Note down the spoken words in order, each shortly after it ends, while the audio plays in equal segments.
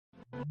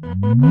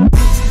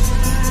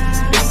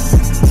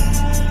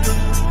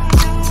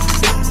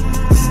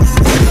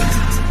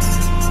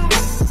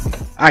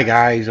Hi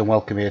guys, and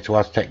welcome here to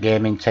Aztec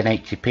Gaming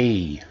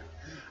 1080p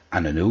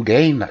and a new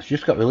game that's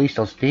just got released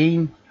on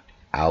Steam,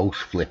 House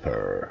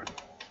Flipper.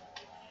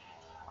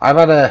 I've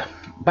had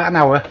about an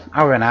hour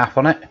and a half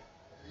on it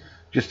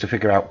just to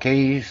figure out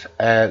keys.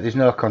 There's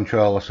no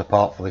controller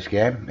support for this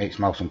game, it's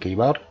mouse and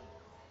keyboard.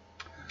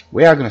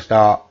 We are going to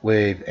start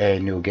with a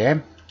new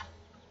game.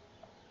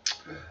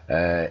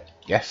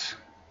 Yes,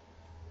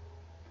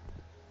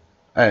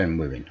 and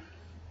we're in.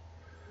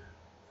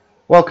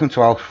 Welcome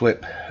to House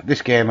Flip.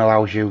 This game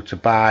allows you to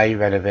buy,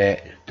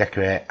 renovate,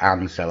 decorate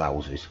and sell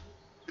houses.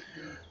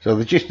 So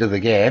the gist of the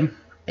game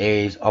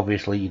is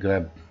obviously you're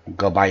going to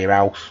go buy your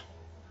house.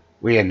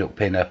 We end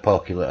up in a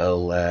pokey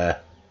little,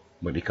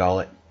 what do you call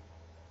it,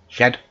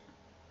 shed.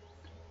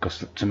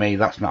 Because to me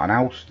that's not an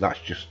house, that's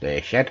just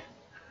a shed.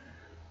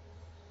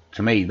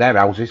 To me they're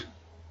houses.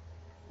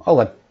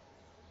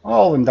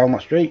 All them down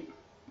that street,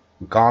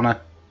 the corner,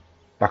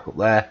 back up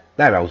there,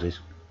 they're houses.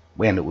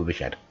 We end up with a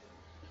shed.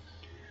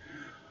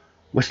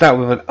 We start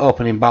with an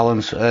opening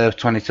balance of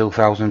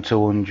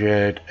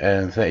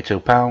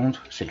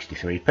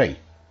 £22,232.63p.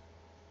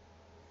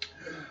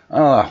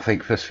 I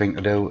think first thing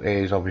to do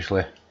is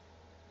obviously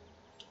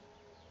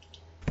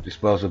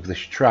dispose of this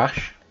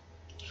trash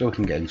so we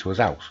can get into his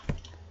house.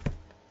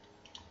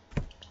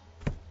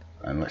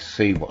 And let's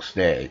see what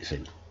state it's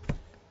in.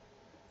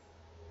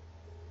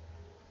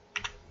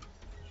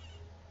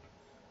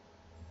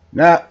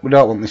 Nah, we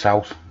don't want this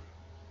house.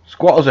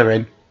 Squatters are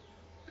in.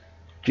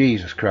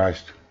 Jesus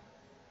Christ.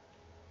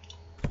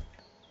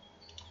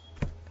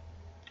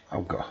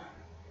 I've got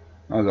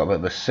a bit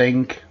of a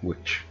sink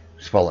which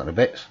is falling to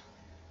bits.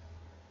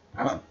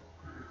 It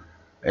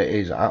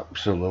is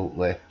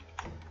absolutely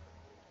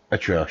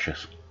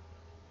atrocious,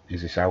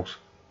 is this house.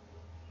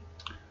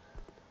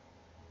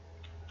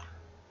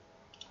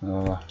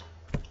 Oh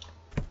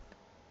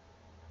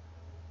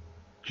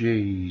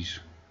jeez.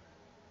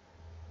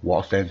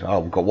 Water stains.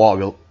 Oh, we've got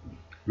water.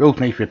 Roof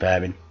needs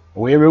repairing.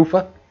 Are we a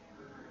roofer?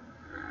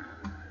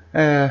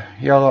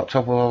 Your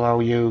laptop will allow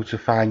you to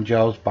find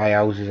jobs, buy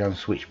houses and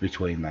switch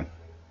between them.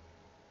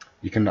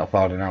 You cannot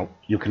afford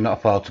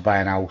to buy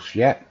an house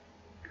yet,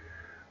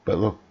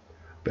 but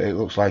it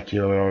looks like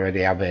you already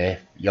have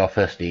your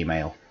first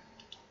email.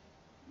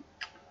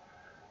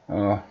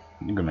 I'm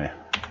gonna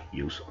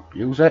use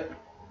it.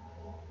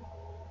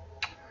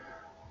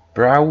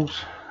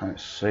 Browse.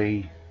 Let's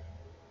see.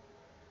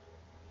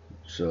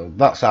 So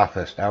that's our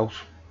first house.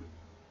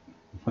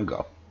 We've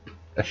got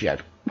a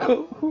shed.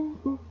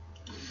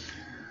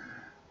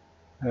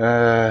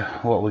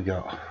 What we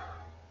got?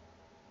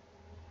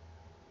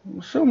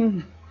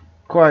 Some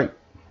quite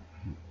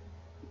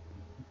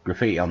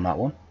graffiti on that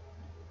one.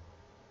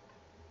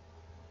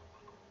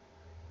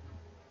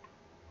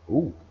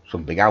 Ooh,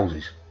 some big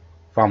houses.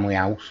 Family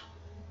house.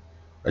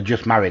 A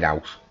just married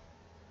house.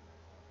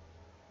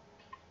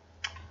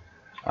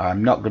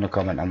 I'm not going to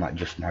comment on that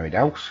just married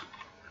house.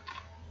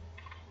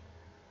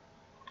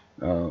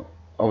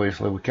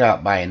 Obviously we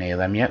can't buy any of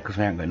them yet because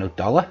we haven't got enough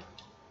dollar.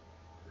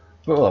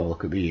 But we'll have a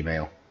look at the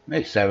email.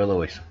 It's Sarah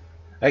Lewis.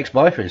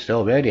 Ex-boyfriend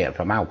stole radiator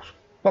from house.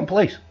 Come on,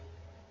 police.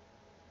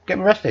 Get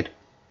me arrested.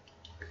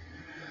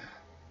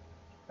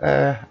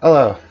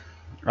 Hello.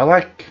 I'd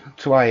like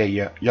to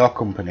hire your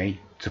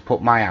company to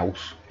put my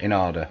house in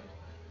order.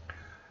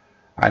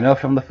 I know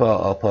from the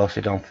photo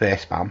posted on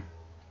FaceBam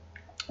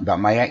that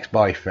my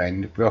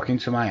ex-boyfriend broke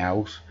into my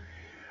house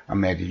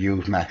and made a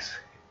huge mess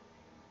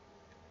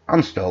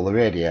and stole the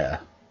radiator.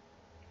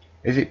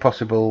 Is it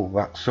possible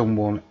that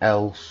something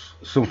else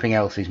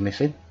is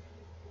missing?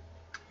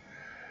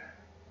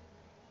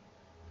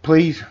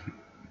 Please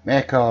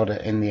make order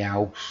in the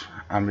house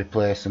and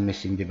replace the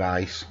missing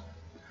device.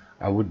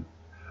 I would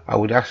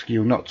ask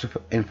you not to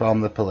inform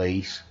the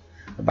police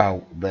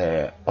about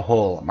the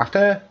whole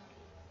matter.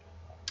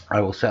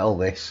 I will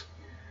settle it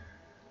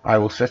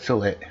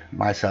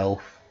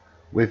myself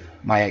with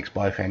my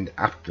ex-boyfriend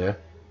after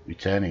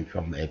returning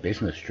from a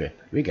business trip.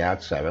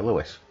 Regards, Sarah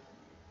Lewis.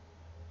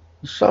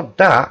 So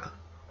that,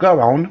 go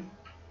around,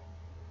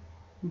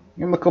 give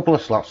him a couple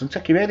of slots and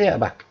take your radiator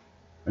back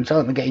and tell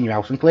him to get in your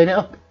house and clean it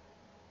up.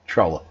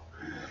 Troller.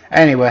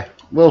 Anyway,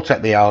 we'll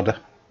take the order.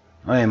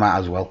 I might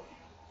as well.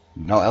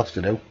 Not else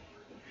to do.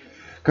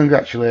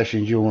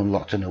 Congratulations, you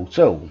unlocked a new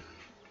tool.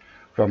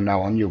 From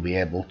now on you'll be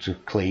able to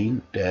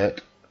clean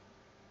dirt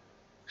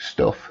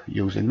stuff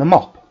using the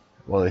mop.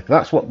 Well, if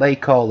that's what they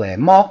call a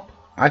mop,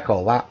 I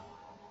call that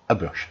a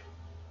brush.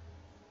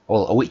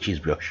 Or a witch's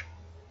brush.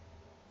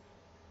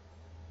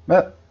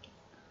 But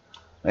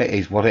it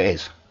is what it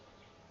is.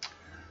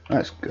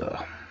 Let's go.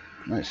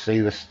 Let's see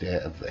the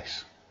state of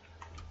this.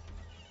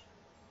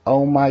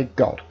 Oh my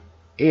god.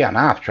 He and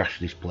I've trashed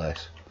this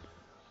place.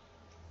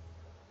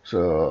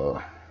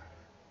 So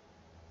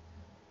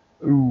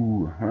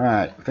ooh,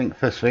 right, I think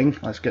first thing,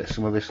 let's get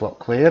some of this lot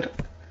cleared.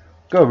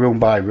 Go room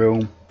by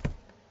room.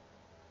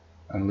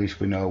 At least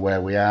we know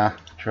where we are.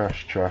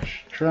 Trash,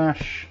 trash,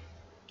 trash.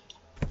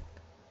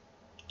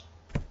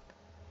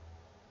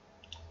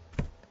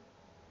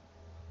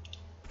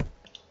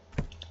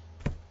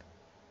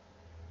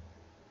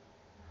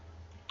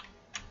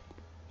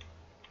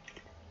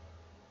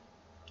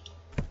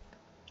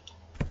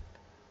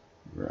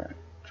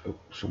 Oh,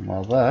 some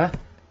more there.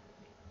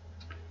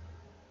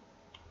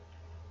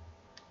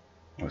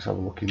 Let's have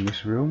a look in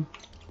this room.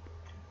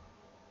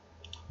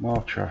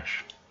 More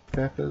trash.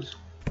 Papers.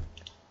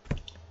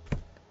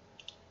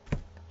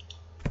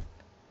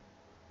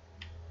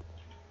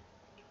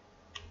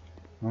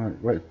 Right,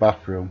 where's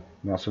bathroom?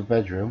 That's a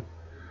bedroom.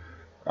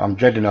 I'm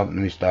dreading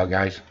opening this door,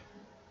 guys.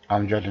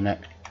 I'm dreading it.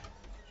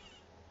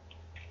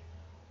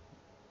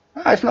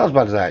 Ah, it's not as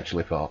bad as I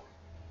actually thought.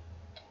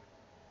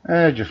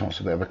 It just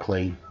wants a bit of a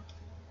clean.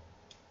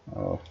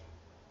 Oh.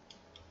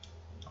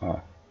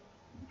 Oh.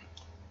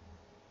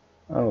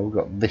 Oh, we've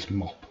got this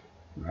mop.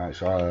 Right,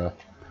 so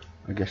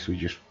I guess we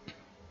just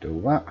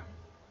do that.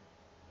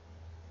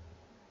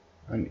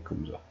 And it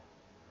comes up.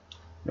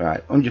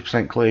 Right,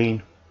 100%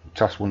 clean.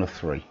 Task 1 of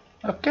 3.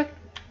 Okay.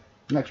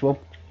 Next one.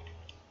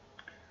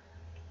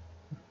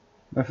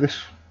 If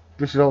this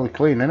is all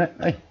clean,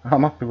 innit? Hey,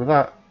 I'm happy with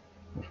that.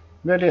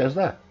 Radiator's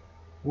there. Are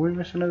we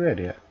missing a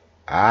radiator?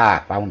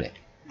 Ah, found it.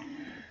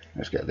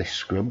 Let's get this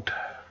scrubbed.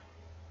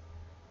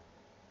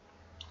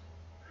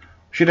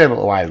 Should be able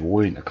to hire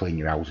wooing to clean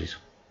your houses.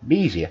 Be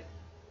easier.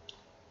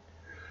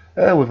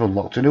 We've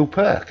unlocked a new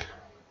perk.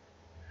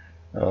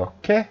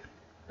 Okay.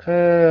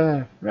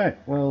 Right,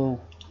 we'll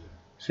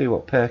see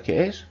what perk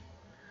it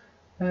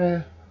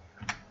is.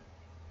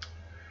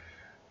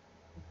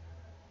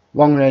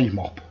 Long range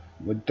mop.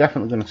 We're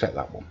definitely going to take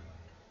that one.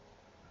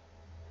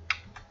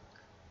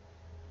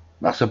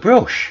 That's a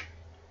brush.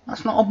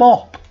 That's not a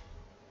mop.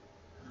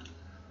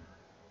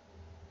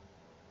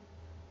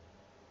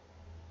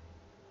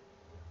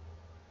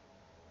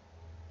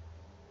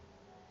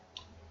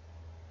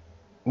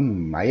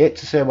 I hate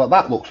to say what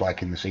that looks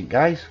like in the sink,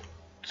 guys.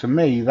 To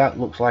me, that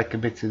looks like a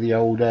bit of the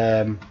old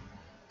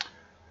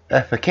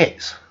for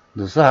kits.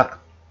 Does that?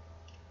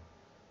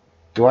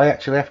 Do I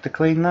actually have to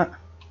clean that?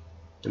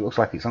 It looks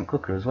like it's on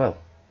cooker as well.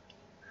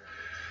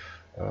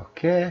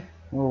 Okay,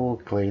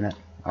 we'll clean it.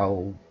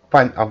 I'll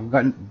find. I've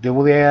got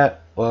the air.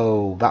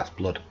 Oh, that's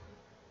blood.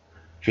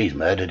 She's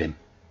murdered him.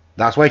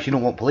 That's why she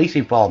don't want police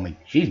informing.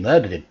 She's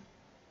murdered him,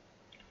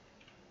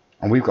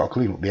 and we've got to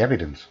clean up the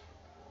evidence.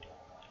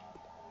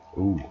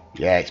 Ooh,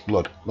 yeah, it's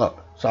blood.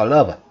 Look, it's all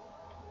over.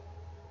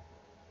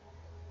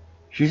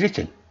 She's hit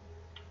him.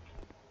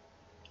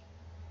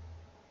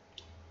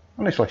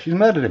 Honestly, she's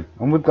murdered him,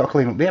 and we've got to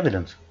clean up the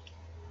evidence.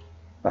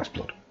 That's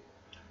blood.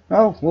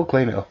 Oh, we'll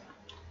clean it up.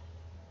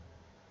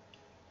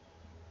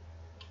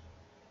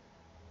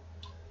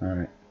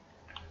 Alright.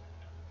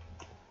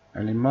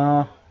 Any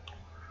more?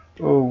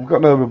 Oh, we've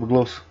got no rubber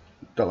gloves.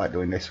 Don't like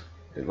doing this.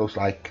 It looks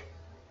like...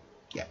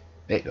 Yeah,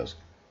 it does.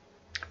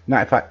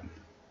 95%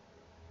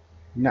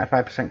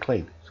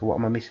 clean. So what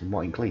am I missing?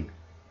 What ain't clean?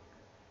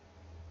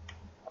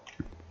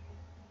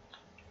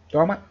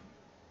 Doormat?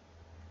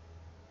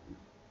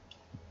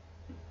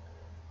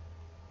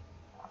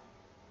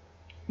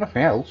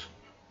 Nothing else.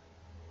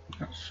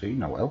 Can't see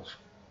no else.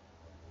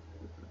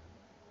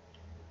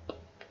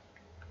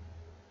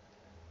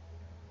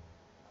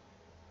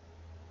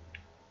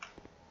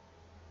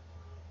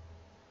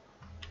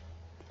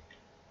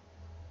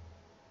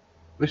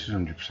 This is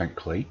 100%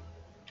 clean.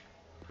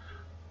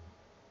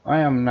 I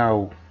am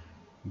now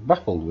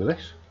baffled with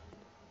this.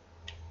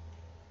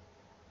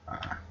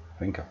 I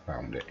think I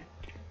found it.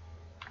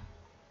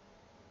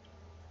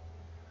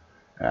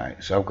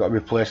 Right, so I've got to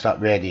replace that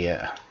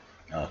radiator.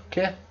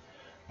 Okay.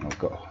 I've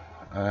got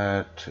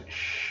to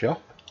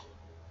shop.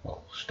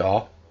 Well,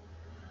 store.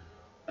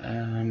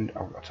 And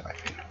I've got to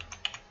type in.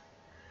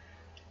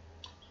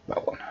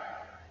 That one.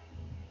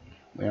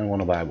 We only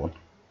want to buy one.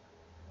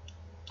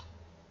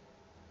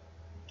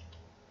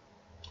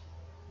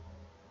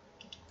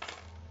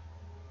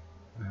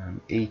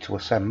 E to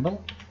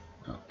assemble.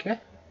 Okay.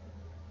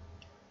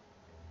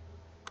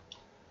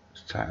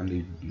 Let's tighten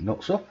the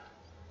nuts up.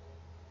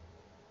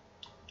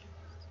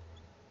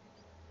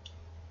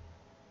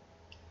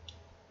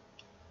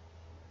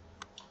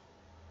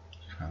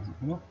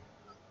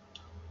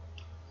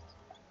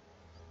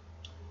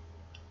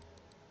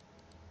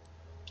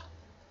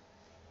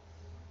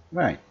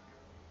 Right.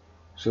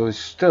 So there's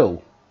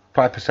still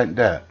 5%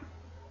 dirt.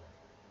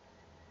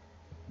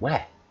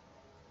 Where?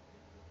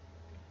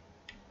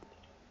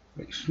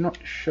 It's not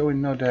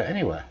showing no dirt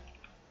anywhere.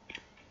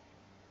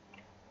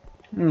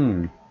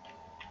 Hmm.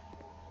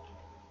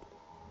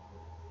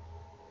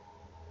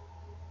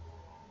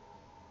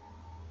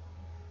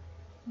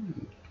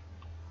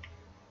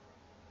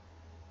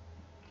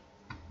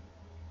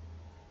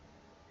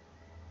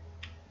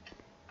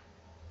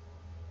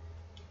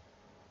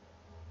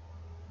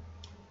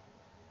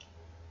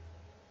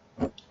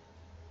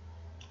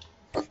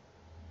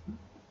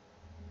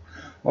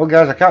 Well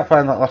guys, I can't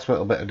find that last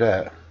little bit of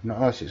dirt. Not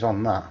unless it's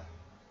on that.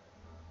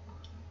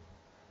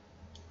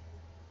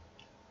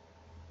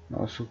 Not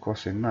unless we're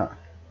crossing that.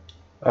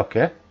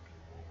 Okay.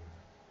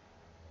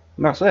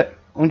 And that's it.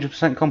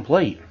 100%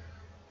 complete.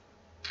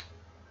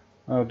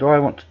 Do I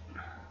want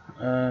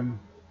to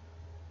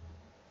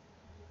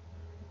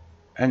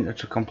enter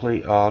to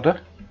complete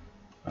order?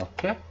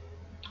 Okay.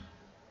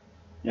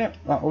 Yep,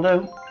 that'll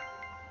do.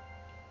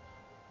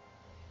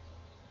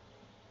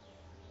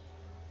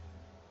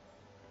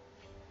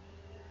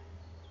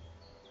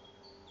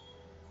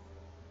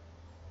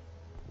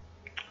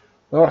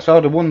 Well, that's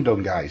order one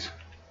done, guys.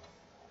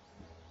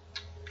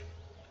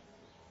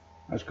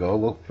 Let's go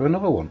look for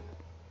another one.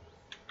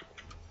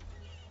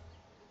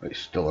 It's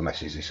still a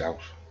mess, is this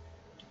house.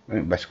 I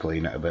think best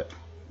clean it a bit.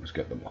 Let's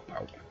get the mop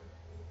out.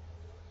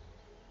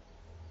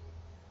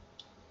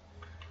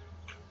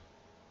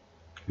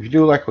 If you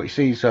do like what you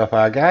see so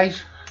far,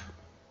 guys,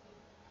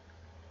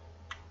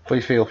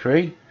 please feel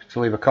free to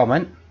leave a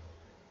comment.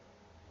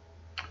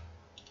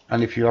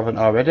 And if you haven't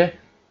already,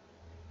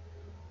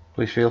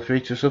 please feel free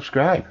to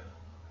subscribe.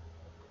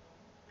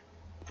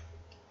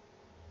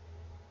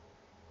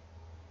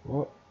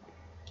 What?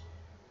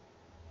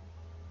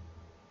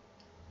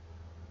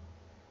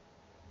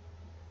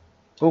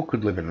 Who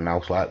could live in a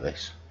house like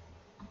this?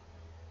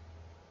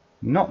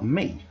 Not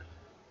me.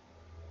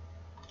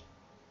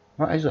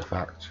 That is a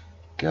fact.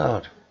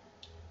 God.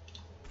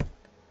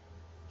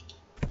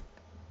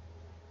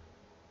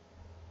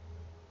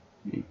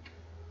 Just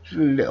a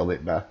little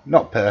bit better.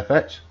 Not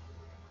perfect,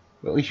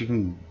 but at least you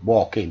can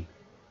walk in.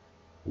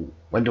 Ooh,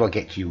 when do I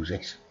get to use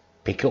this?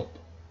 Pick up.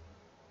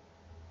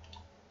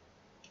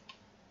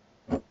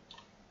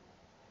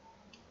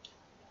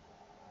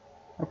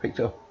 I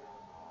picked up.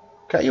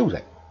 Can't use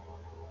it.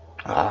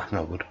 Ah,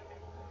 no good.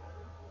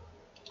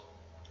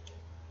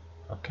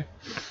 Okay.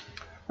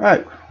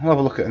 Right, we'll have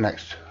a look at the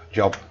next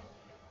job.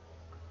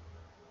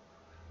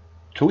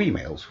 2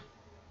 emails.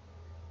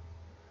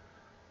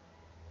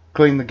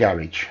 Clean the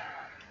garage.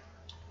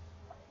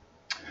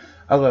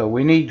 Hello,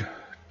 we need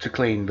to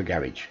clean the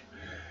garage.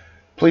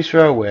 Please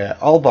throw away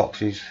all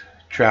boxes,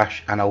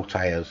 trash and old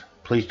tyres.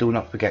 Please do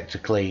not forget to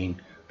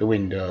clean the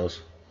windows.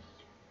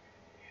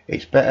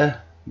 It's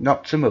better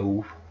not to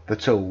move the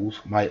tools.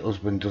 My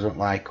husband doesn't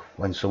like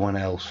when someone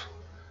else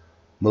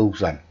moves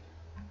them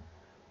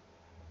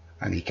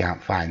and he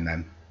can't find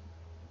them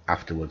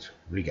afterwards.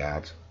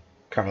 Regards,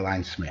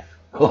 Caroline Smith.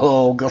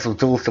 Oh, got some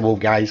tools to move,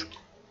 guys.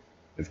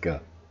 Let's go.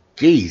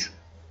 Jeez.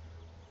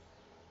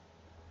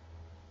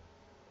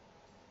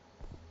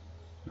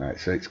 Right,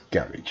 so it's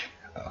garage.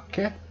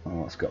 Okay, well,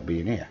 what's got to be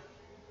in here?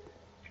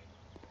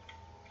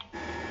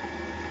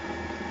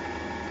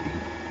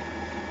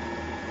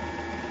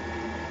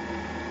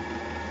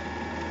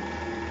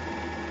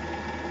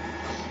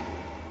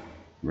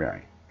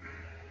 Right.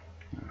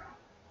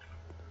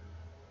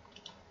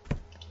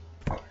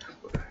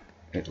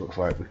 It looks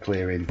like we're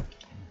clearing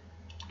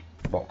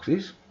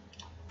boxes.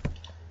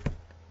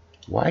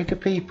 Why do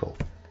people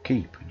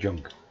keep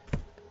junk?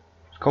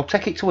 It's called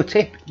take it to a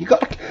tip.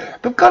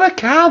 They've got a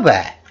car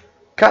there.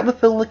 Can't they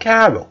fill the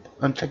car up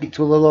and take it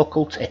to a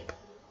local tip?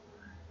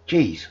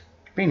 Jeez,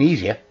 been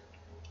easier.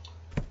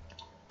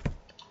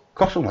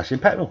 Cost them less in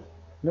petrol.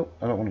 Nope,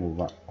 I don't want to move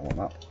that. I want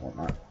that. I want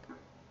that.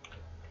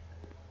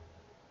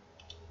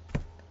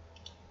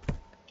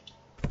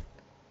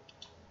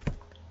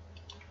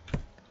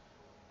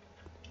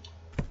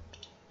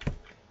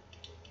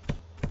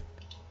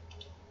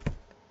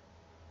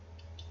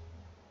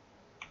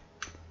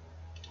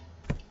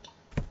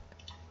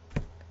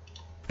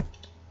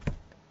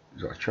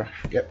 Is that trash?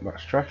 Yep,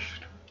 that's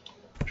trash.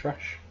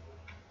 Trash.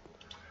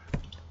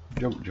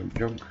 Junk, junk,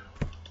 junk.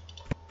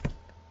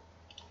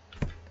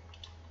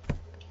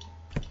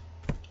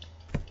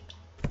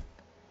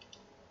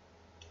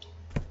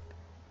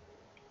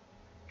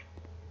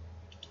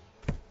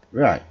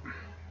 Right,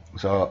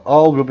 so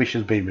all rubbish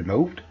has been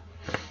removed.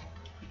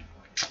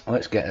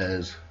 Let's get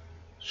us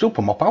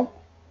super mop out,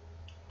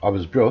 or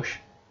his brush.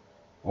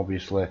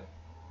 Obviously,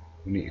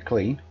 we need to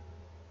clean.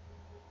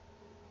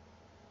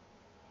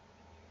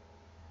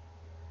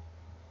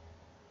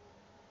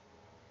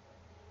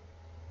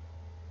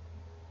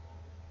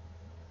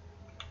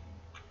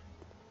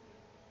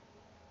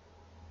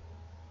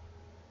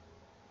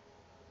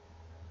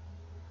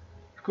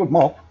 Good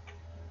mop.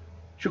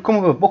 Should come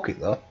with a bucket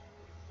though.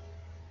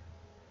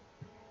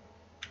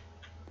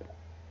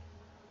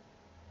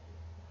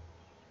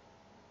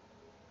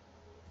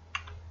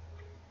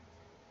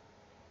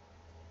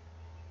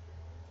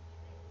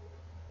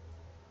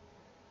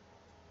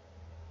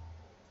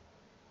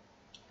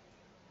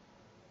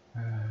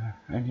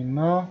 Any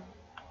more?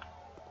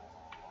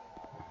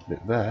 A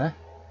bit there.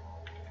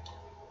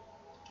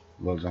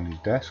 Loads on his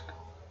desk.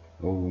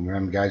 Oh,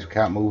 remember guys, we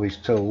can't move his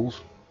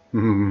tools.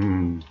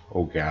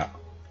 Oh god.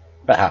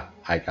 Better,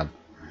 I can.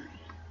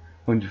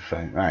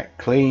 100%. Right,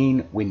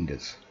 clean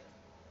windows.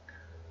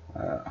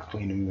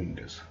 Cleaning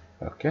windows.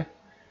 Okay.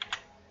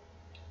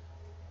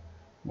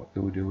 What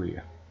do we do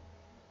here?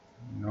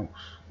 No,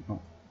 no.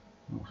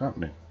 What's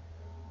happening?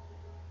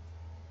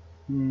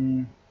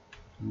 No.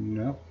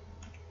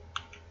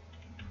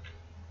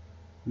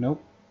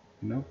 Nope.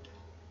 Nope.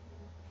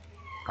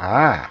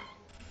 Ah.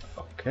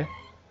 Okay.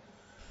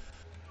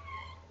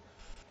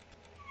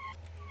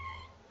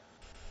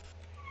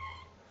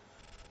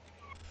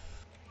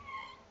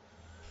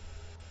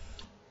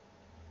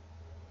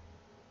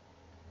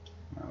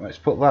 Right, let's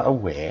put that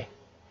away.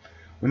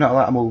 We're not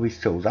allowed to move his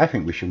tools. I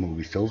think we should move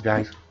his tools,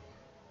 guys.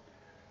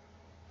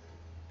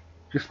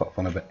 Just for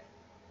fun a bit.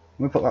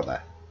 Let me put that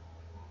there.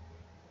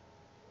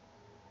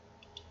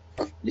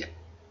 Yeah.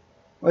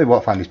 Well, he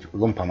won't find his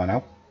lump hammer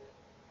now.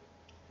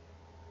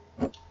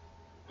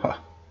 Huh.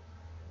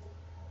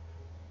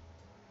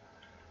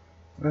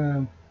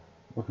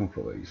 We can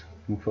put these.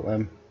 We can put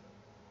them.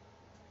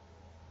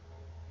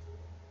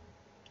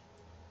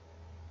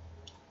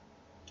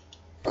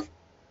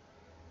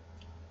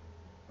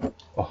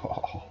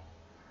 Oh.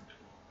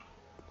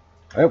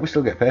 I hope we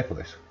still get paid for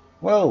this.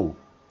 Whoa!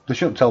 They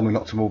shouldn't tell me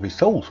not to move his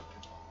tools.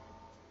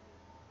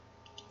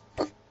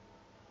 I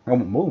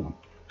won't move them.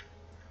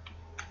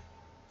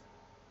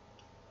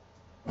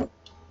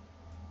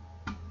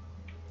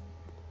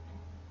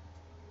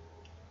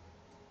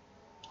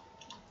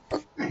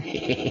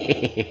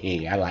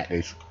 I like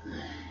this.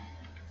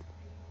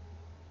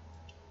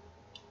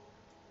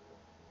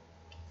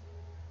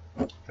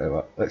 So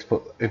what? Let's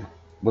put.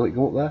 Will it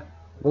go up there?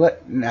 Will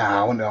it?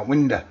 Nah, I want that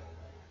window.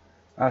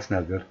 That's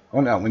no good. I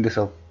want that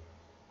windowsill.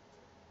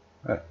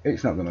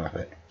 It's not going to have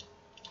it.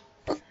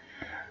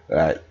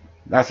 Right,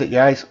 that's it,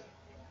 guys.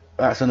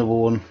 That's another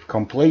one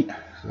complete.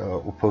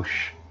 So we'll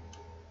push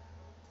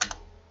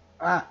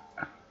that,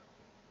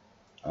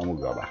 and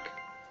we'll go back.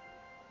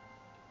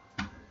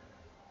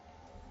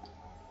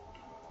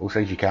 Who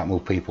says you can't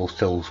move people's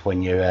tools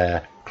when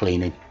you're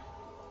cleaning?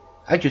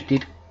 I just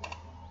did.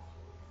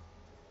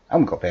 I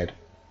haven't got paid.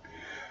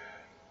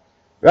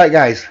 Right,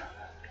 guys,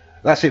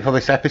 that's it for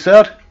this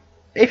episode.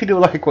 If you do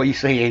like what you're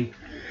seeing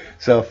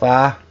so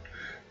far,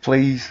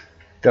 please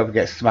don't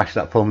forget to smash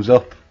that thumbs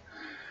up.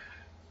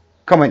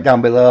 Comment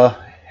down below,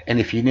 and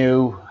if you're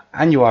new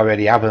and you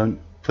already haven't,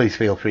 please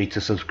feel free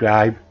to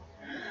subscribe.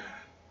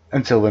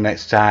 Until the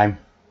next time,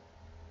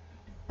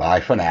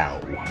 bye for now.